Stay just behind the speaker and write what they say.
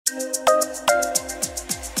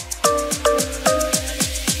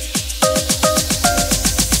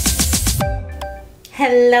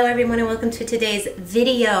Hello everyone and welcome to today's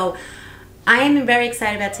video. I am very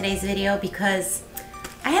excited about today's video because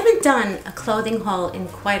I haven't done a clothing haul in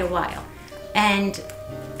quite a while. And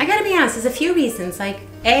I gotta be honest, there's a few reasons. Like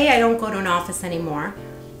A, I don't go to an office anymore,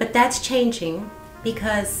 but that's changing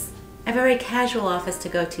because I have a very casual office to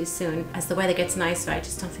go to soon. As the weather gets nicer, I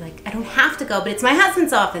just don't feel like I don't have to go, but it's my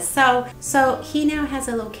husband's office. So he now has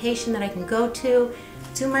a location that I can go to,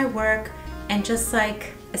 do my work, and just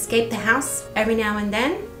like escape the house every now and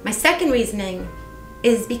then. My second reasoning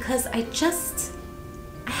is because I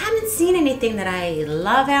haven't seen anything that I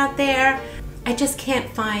love out there. I just can't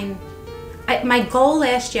find, my goal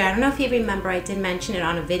last year, I don't know if you remember, I did mention it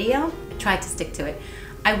on a video. I tried to stick to it.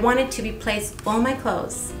 I wanted to replace all my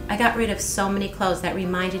clothes. I got rid of so many clothes that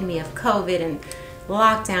reminded me of COVID and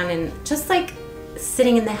lockdown and just like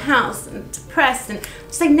sitting in the house and depressed, and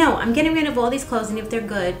just like, no, I'm getting rid of all these clothes, and if they're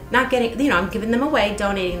good, not getting, you know, I'm giving them away,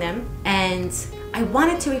 donating them. And I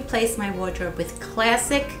wanted to replace my wardrobe with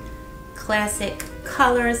classic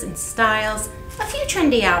colors and styles, a few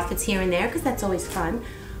trendy outfits here and there because that's always fun,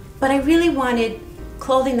 but I really wanted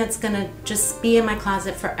clothing that's gonna just be in my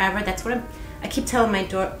closet forever. That's what I keep telling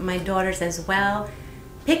my daughters as well.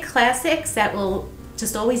 Pick classics that will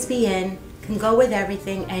just always be in, can go with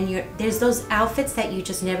everything, and there's those outfits that you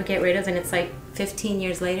just never get rid of, and it's like 15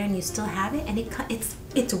 years later and you still have it, and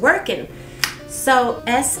it's working. So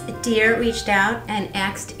S.DEER reached out and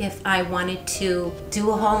asked if I wanted to do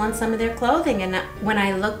a haul on some of their clothing, and when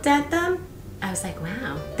I looked at them, I was like,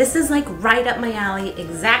 wow, this is like right up my alley,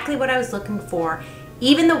 exactly what I was looking for.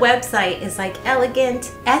 Even the website is like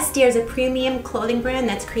elegant. S.DEER is a premium clothing brand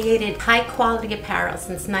that's created high quality apparel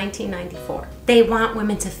since 1994. They want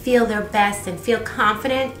women to feel their best and feel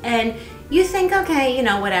confident, and you think, okay, you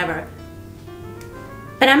know, whatever.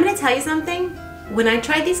 But I'm gonna tell you something. When I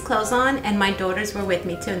tried these clothes on, and my daughters were with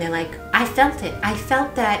me too, and they're like, I felt it. I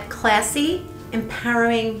felt that classy,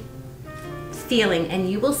 empowering feeling, and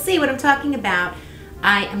you will see what I'm talking about.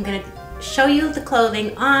 I am gonna show you the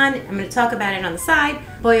clothing on. I'm going to talk about it on the side.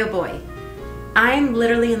 Boy, oh boy, I'm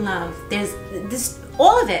literally in love. There's this,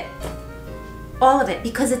 all of it,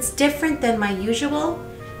 because it's different than my usual,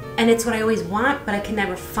 and it's what I always want, but I can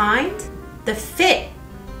never find. The fit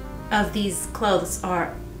of these clothes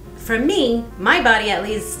are, for me, my body at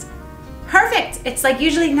least, perfect. It's like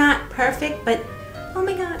usually not perfect, but oh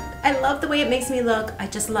my God, I love the way it makes me look. I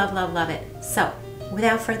just love, love, love it. So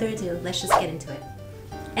without further ado, let's just get into it.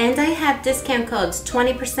 And I have discount codes,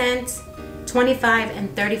 20%, 25%,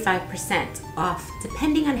 and 35% off,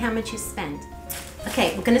 depending on how much you spend.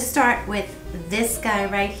 Okay, we're gonna start with this guy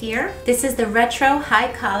right here. This is the retro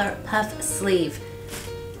high collar puff sleeve.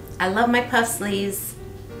 I love my puff sleeves.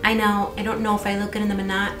 I know, I don't know if I look good in them or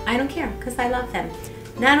not. I don't care, because I love them.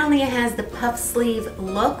 Not only it has the puff sleeve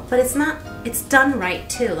look, but it's done right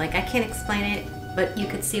too. Like, I can't explain it, but you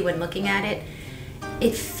could see when looking at it.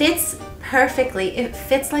 It fits perfectly. It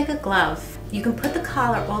fits like a glove. You can put the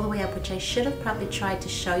collar all the way up, which I should have probably tried to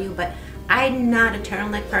show you, but I'm not a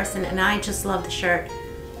turtleneck person, and I just love the shirt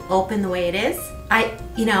open the way it is.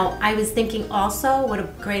 I was thinking also what a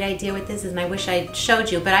great idea with this is, and I wish I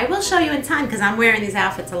showed you, but I will show you in time because I'm wearing these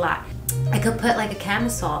outfits a lot. I could put like a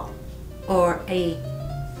camisole or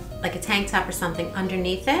like a tank top or something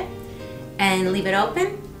underneath it and leave it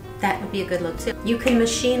open. That would be a good look too. You can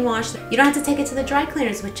machine wash. You don't have to take it to the dry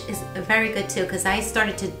cleaners, which is very good too, because I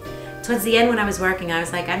started to, towards the end when I was working, I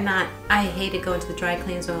was like, I hated going to the dry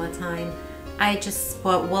cleaners all the time. I just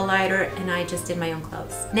bought wool lighter and I just did my own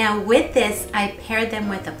clothes. Now with this, I paired them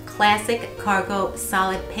with a classic cargo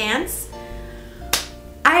solid pants.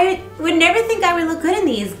 I would never think I would look good in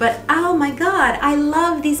these, but oh my God, I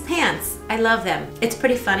love these pants. I love them. It's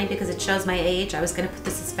pretty funny because it shows my age. I was gonna put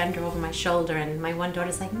the suspender over my shoulder, and my one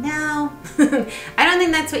daughter's like, no. I don't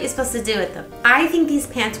think that's what you're supposed to do with them. I think these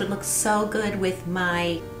pants would look so good with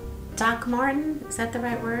my Doc Marten, is that the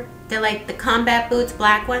right word? They're like the combat boots,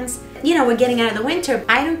 black ones. You know, we're getting out of the winter.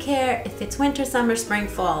 I don't care if it's winter, summer, spring,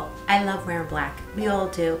 fall. I love wearing black. We all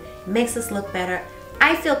do. It makes us look better.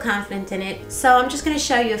 I feel confident in it, so I'm just going to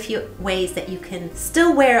show you a few ways that you can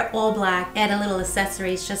still wear all black, add a little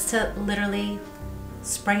accessories just to literally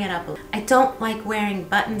spring it up. I don't like wearing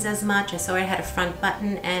buttons as much. I saw I had a front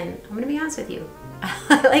button, and I'm going to be honest with you,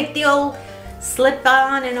 I like the old slip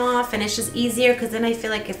on and off, and it's just easier because then I feel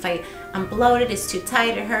like if I'm bloated, it's too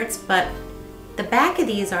tight, it hurts, but the back of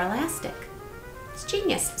these are elastic. It's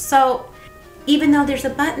genius. So even though there's a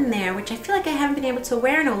button there, which I feel like I haven't been able to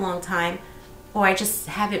wear in a long time, or I just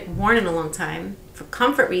haven't worn in a long time for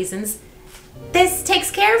comfort reasons, this takes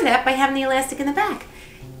care of that by having the elastic in the back.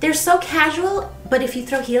 They're so casual, but if you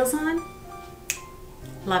throw heels on,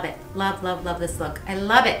 Love it. Love, love, love this look. I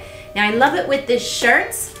love it. Now I love it with this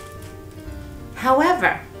shirt.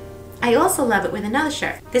 However, I also love it with another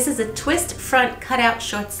shirt. This is a twist front cutout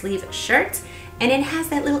short sleeve shirt, and it has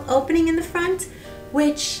that little opening in the front,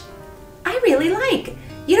 which I really like.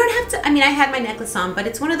 You don't have to, I mean, I had my necklace on, but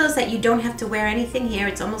it's one of those that you don't have to wear anything here.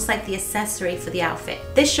 It's almost like the accessory for the outfit.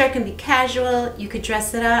 This shirt can be casual, you could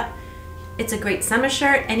dress it up. It's a great summer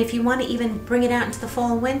shirt, and if you want to even bring it out into the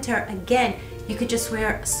fall and winter, again, you could just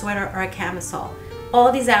wear a sweater or a camisole.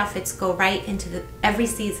 All these outfits go right into every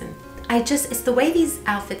season. It's the way these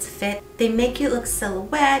outfits fit. They make you look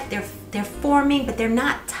silhouette, they're forming, but they're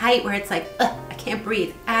not tight where it's like, ugh, I can't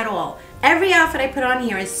breathe at all. Every outfit I put on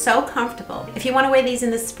here is so comfortable. If you want to wear these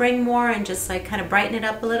in the spring more and just like kind of brighten it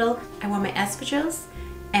up a little, I wore my espadrilles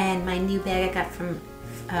and my new bag I got from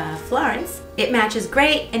Florence. It matches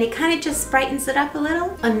great and it kind of just brightens it up a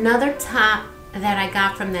little. Another top that I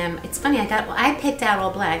got from them, it's funny, I picked out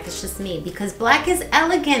all black, it's just me, because black is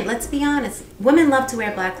elegant, let's be honest. Women love to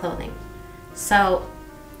wear black clothing. So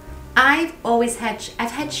I've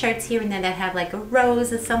had shirts here and there that have like a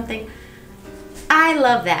rose or something. I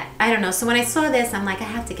love that. I don't know. So when I saw this, I'm like, I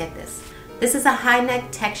have to get this. This is a high neck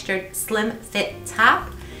textured slim fit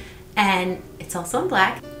top, and it's also in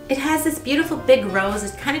black. It has this beautiful big rose.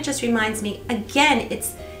 It kind of just reminds me, again,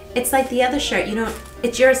 it's like the other shirt. You know,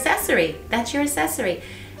 it's your accessory. That's your accessory.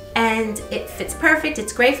 And it fits perfect.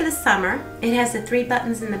 It's great for the summer. It has the 3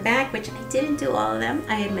 buttons in the back, which I didn't do all of them,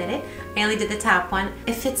 I admit it. I only did the top one.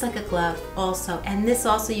 It fits like a glove also. And this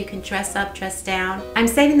also you can dress up, dress down. I'm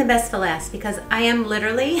saving the best for last because I am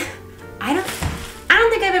literally, I don't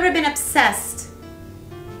think I've ever been obsessed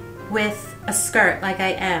with a skirt like I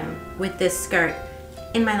am with this skirt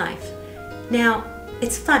in my life. Now,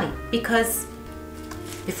 it's funny because,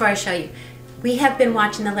 before I show you, we have been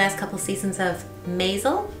watching the last couple seasons of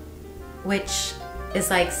Maisel, which is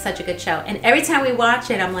like such a good show. And every time we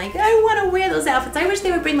watch it, I'm like, I want to wear those outfits. I wish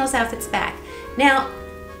they would bring those outfits back. Now,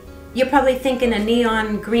 you're probably thinking a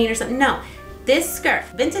neon green or something. No, this skirt,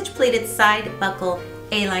 vintage pleated side buckle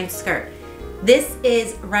A-line skirt. This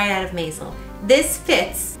is right out of Maisel. This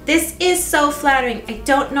fits. This is so flattering. I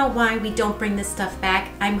don't know why we don't bring this stuff back.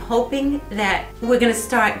 I'm hoping that we're gonna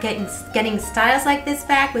start getting styles like this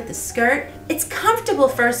back with the skirt. It's comfortable,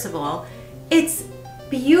 first of all. It's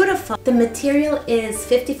beautiful. The material is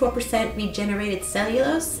 54% regenerated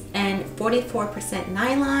cellulose and 44%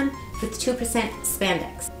 nylon with 2%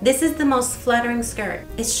 spandex. This is the most flattering skirt.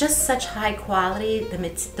 It's just such high quality.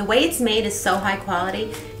 The way it's made is so high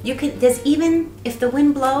quality. There's even, if the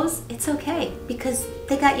wind blows, it's okay because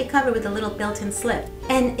they got you covered with a little built-in slip.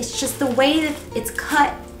 And it's just the way that it's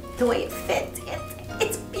cut, the way it fits,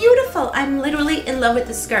 it's beautiful. I'm literally in love with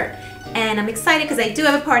the skirt. And I'm excited because I do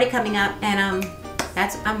have a party coming up and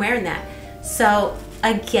I'm wearing that. So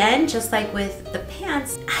again, just like with the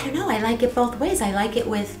pants, I don't know, I like it both ways. I like it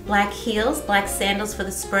with black heels, black sandals for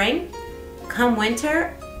the spring. Come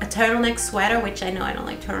winter, a turtleneck sweater, which I know I don't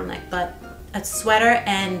like turtleneck, but a sweater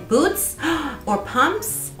and boots or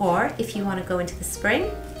pumps. Or if you want to go into the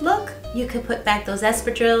spring look, you could put back those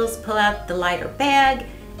espadrilles, pull out the lighter bag,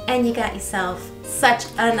 and you got yourself such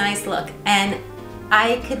a nice look. And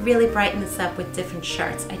I could really brighten this up with different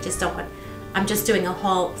shirts. I'm just doing a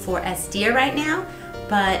haul for S.DEER right now,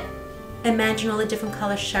 but imagine all the different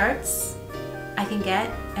color shirts I can get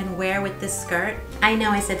and wear with this skirt. I know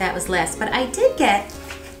I said that was less, but I did get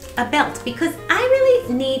a belt because I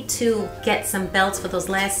really need to get some belts for those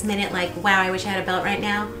last minute, like, wow, I wish I had a belt right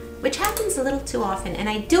now, which happens a little too often. And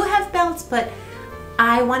I do have belts, but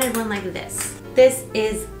I wanted one like this. This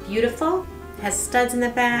is beautiful, has studs in the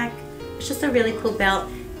back. It's just a really cool belt.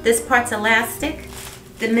 This part's elastic.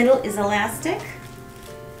 The middle is elastic,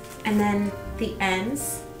 and then the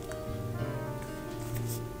ends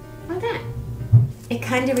are that. It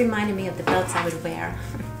kind of reminded me of the belts I would wear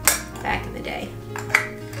back in the day.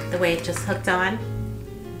 The way it just hooked on.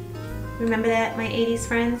 Remember that, my 80s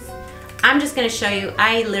friends? I'm just gonna show you,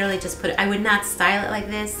 I literally just put it, I would not style it like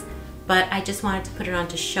this, but I just wanted to put it on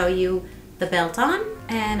to show you the belt on.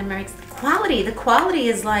 And I'm very excited. The quality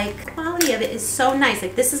is like, the quality of it is so nice.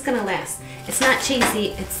 Like, this is gonna last. It's not cheesy.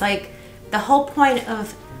 It's like, the whole point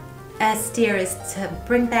of S.DEER is to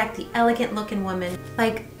bring back the elegant looking woman.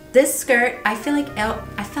 Like, this skirt, I felt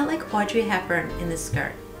like Audrey Hepburn in this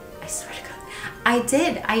skirt. I swear to God. I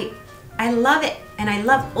did. I love it. And I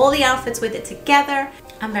love all the outfits with it together.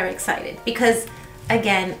 I'm very excited because,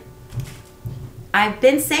 again, I've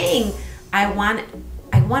been saying I want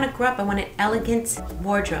to grow up. I want an elegant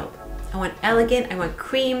wardrobe. I want elegant, I want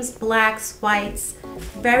creams, blacks, whites,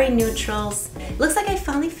 very neutrals. It looks like I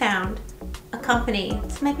finally found a company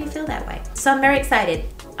to make me feel that way. So I'm very excited.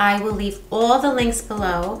 I will leave all the links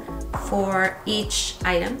below for each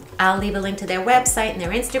item. I'll leave a link to their website and their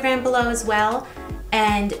Instagram below as well.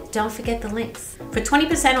 And don't forget the links. For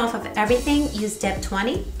 20% off of everything, use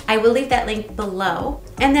DEB20. I will leave that link below.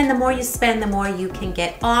 And then the more you spend, the more you can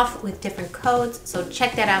get off with different codes. So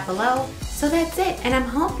check that out below. So that's it. And I'm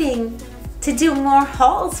hoping to do more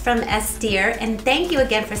hauls from S.DEER. And thank you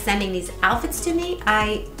again for sending these outfits to me.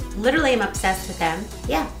 I literally am obsessed with them.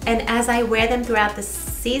 Yeah. And as I wear them throughout the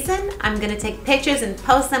season, I'm gonna take pictures and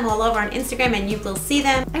post them all over on Instagram and you will see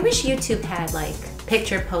them. I wish YouTube had like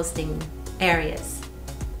picture posting areas.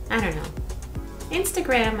 I don't know.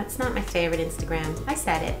 Instagram, it's not my favorite Instagram. I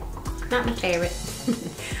said it, not my favorite.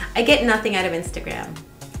 I get nothing out of Instagram.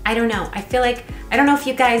 I don't know. I feel like, I don't know if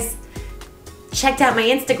you guys checked out my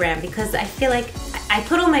Instagram because I feel like I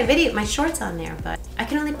put all my shorts on there, but I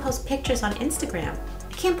can only post pictures on Instagram.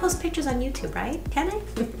 I can't post pictures on YouTube, right? Can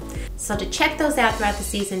I? So to check those out throughout the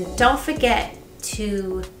season, don't forget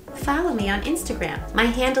to follow me on Instagram. My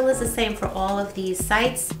handle is the same for all of these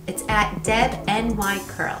sites. It's at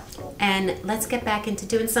DebNYCurl. And let's get back into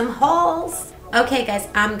doing some hauls. Okay guys,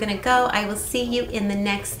 I'm gonna go. I will see you in the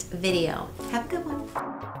next video. Have a good one.